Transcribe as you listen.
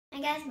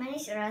guys, my name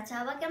is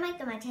Rata. Welcome back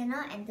to my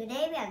channel, and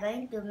today we are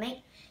going to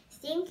make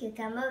steamed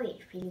cucumber with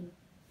filling.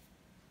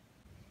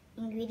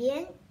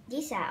 Ingredient,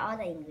 these are all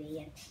the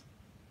ingredients.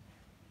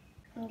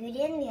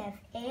 Ingredient, we have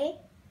A,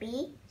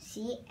 B,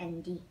 C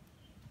and D.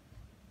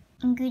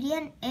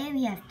 Ingredient A,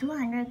 we have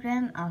 200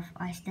 grams of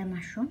oyster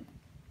mushroom,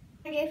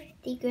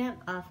 150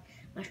 grams of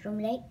mushroom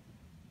leg,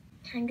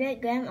 100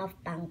 grams of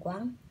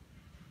bangkwang,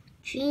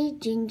 3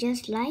 ginger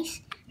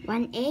slices,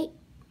 1 egg,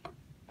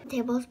 1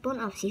 tablespoon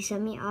of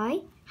sesame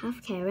oil,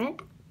 half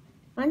carrot,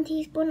 1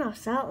 teaspoon of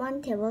salt,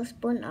 1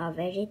 tablespoon of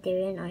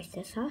vegetarian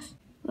oyster sauce,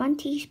 1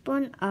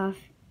 teaspoon of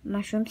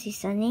mushroom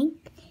seasoning,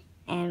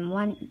 and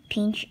 1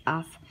 pinch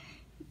of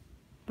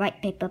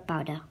white pepper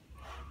powder,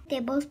 1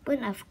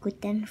 tablespoon of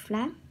gluten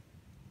flour.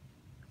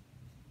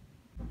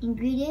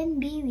 Ingredient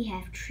B, we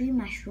have 3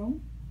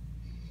 mushrooms,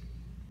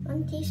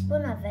 1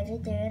 teaspoon of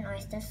vegetarian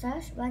oyster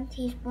sauce, 1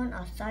 teaspoon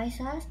of soy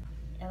sauce,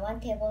 and 1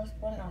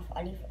 tablespoon of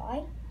olive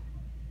oil.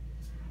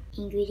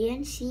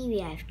 Ingredient C, we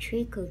have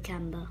 3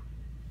 cucumber,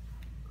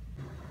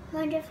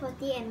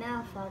 140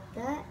 ml of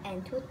water,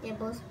 and 2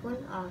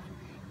 tablespoons of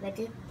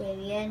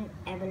vegetarian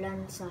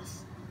abalone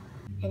sauce.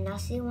 And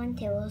lastly, 1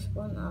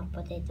 tablespoon of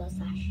potato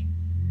sauce.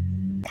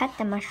 Cut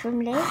the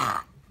mushroom leg,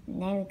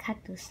 and then we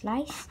cut to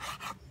slice.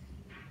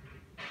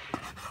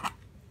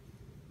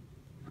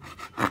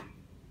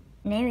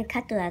 And then we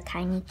cut to the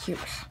tiny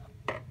cubes.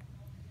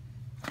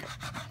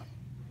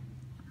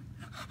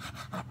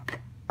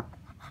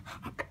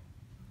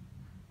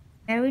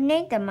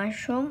 Marinate the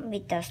mushroom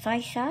with the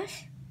soy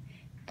sauce,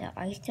 the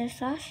oyster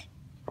sauce,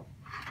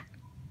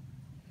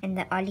 and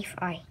the olive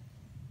oil.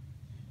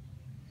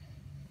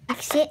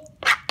 Mix it.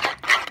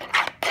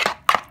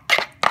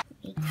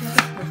 We cut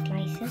it to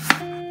slices.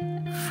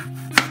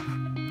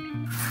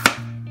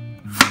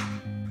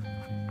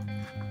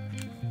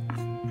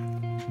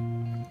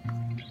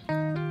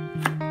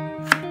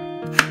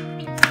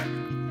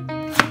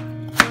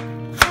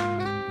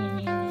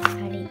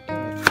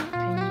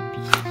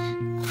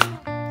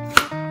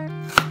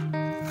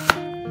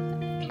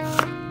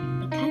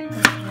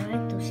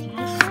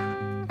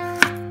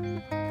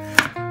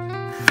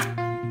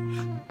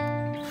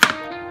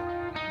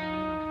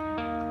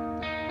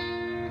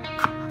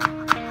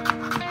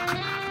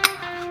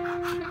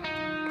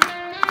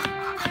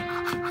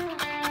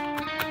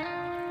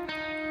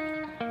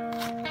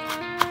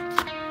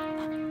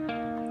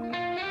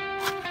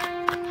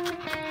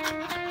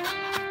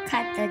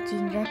 Cut the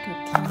ginger to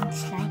thin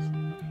slice.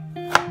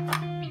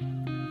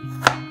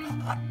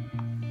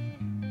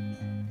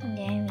 And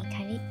then we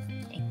cut it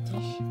like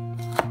this.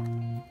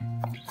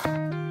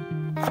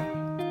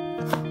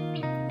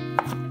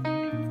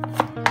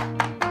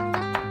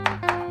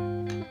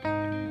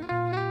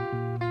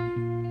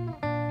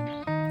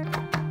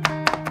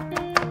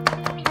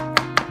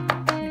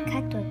 We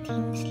cut to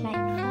thin slice.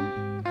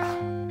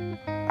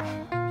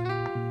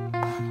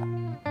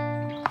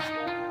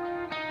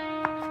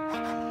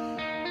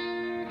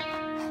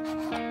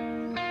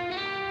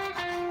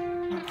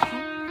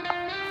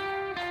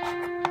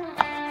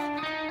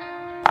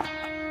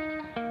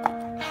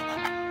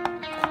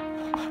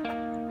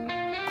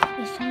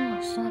 This one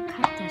also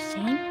cut the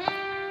same.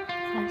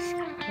 First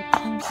cut the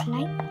thin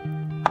slice.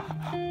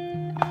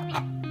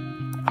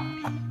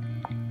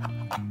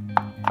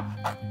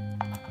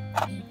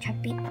 And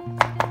chop it.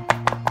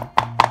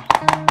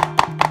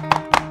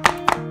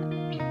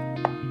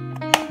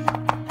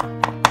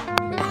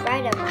 We fry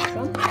the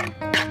mushroom.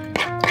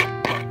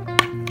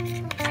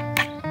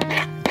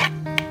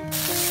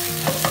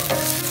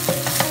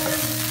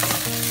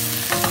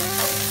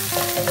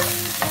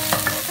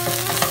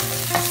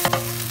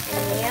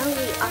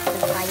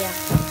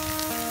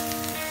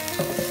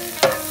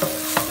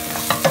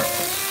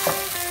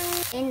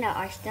 In the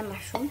oyster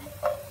mushroom.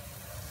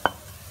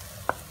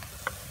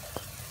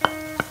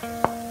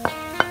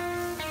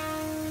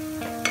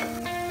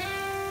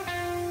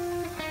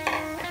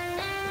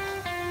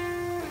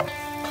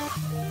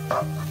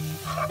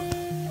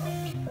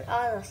 Put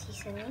all the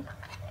seasoning.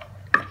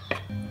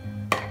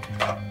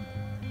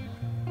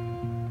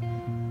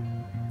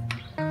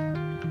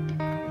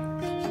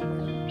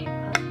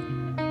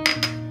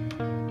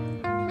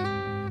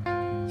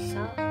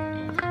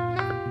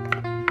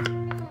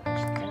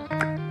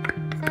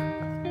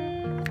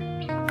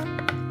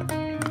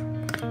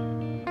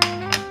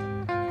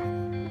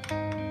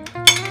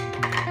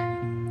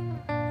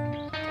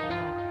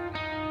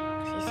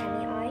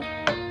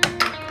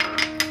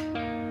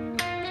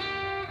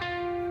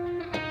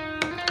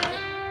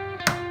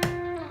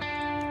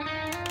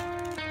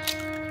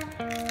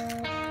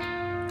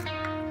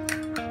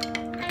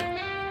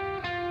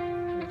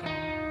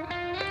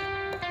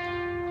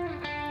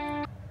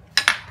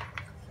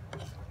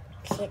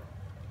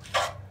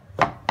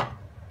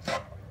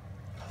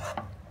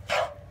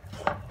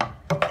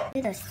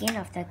 The skin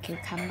of the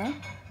cucumber.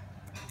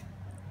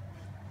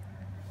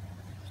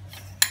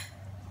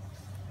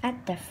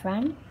 At the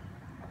front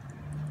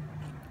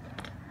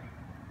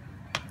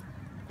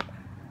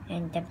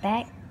and the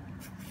back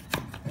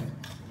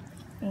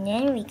And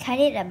then we cut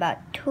it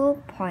about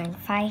 2.5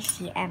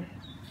 cm.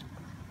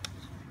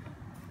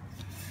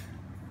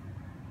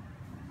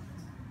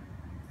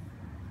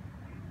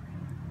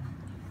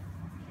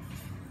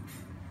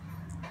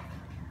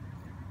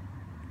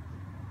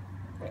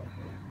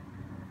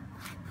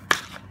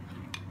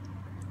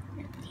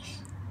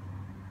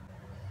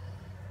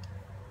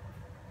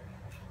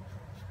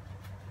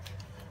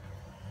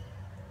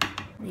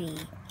 We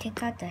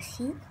take out the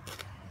seed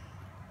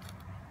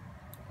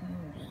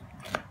and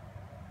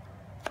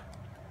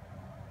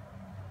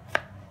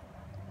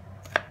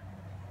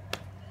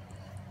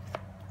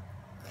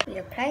we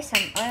apply some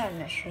oil on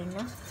the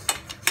strainer.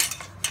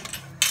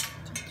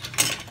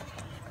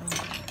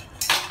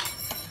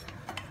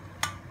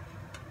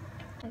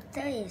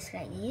 After it's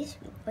like this,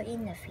 we put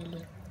in the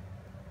filling.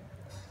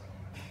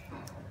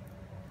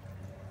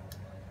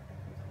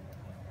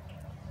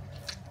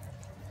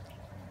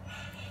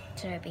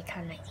 So it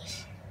becomes like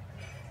this.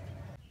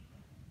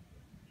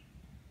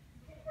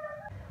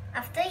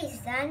 After it's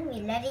done,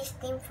 we let it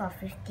steam for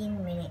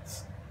 15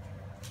 minutes.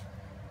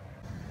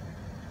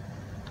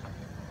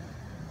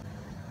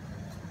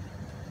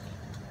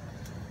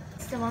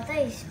 Once the water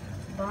is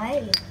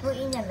boiled, we put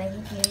in the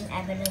vegetarian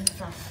abalone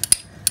sauce.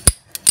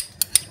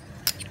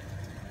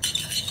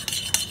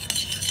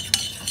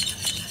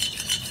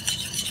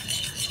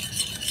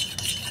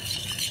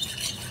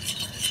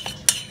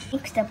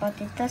 Mix the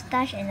potato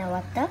starch and the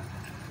water,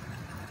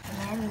 and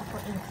then we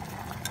put in.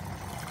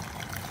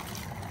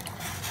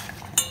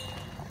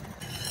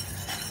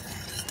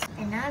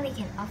 And now we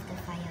can off the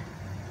fire.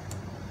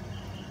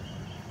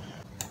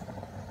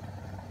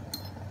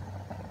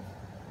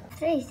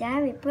 After it's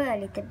done, we put a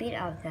little bit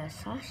of the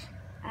sauce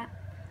up.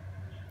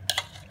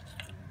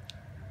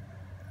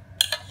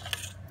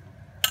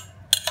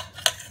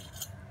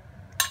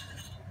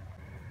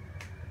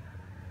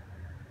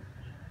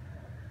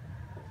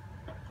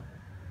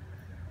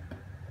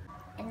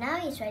 And now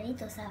it's ready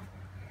to serve.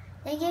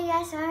 Thank you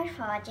guys so much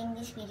for watching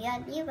this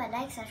video. Leave a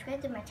like,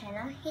 subscribe to my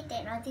channel, hit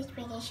that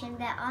notification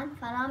bell on,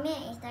 follow me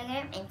on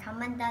Instagram, and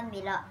comment down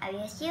below. I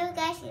will see you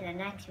guys in the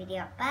next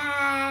video.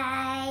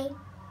 Bye!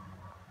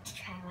 Let's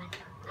try one.